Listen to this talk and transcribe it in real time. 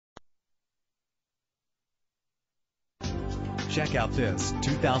Check out this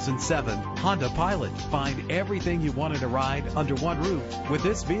 2007 Honda Pilot. Find everything you want in a ride under one roof with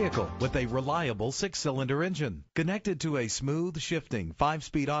this vehicle with a reliable 6-cylinder engine connected to a smooth shifting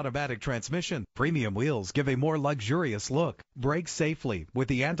 5-speed automatic transmission. Premium wheels give a more luxurious look. Brake safely with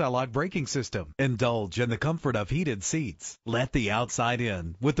the anti-lock braking system. Indulge in the comfort of heated seats. Let the outside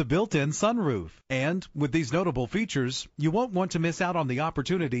in with the built-in sunroof. And with these notable features, you won't want to miss out on the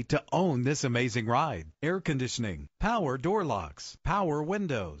opportunity to own this amazing ride. Air conditioning, power door locks, power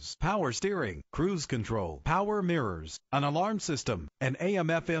windows, power steering, cruise control, power mirrors, an alarm system, an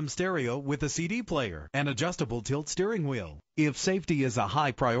AM/FM stereo with a CD player, an adjustable tilt steering wheel. If safety is a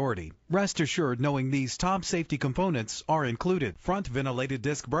high priority, rest assured knowing these top safety components are included: front ventilated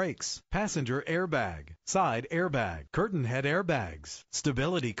disc brakes, passenger airbag, side airbag, curtain head airbags,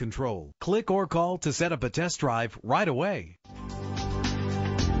 stability control. Click or call to set up a test drive right away.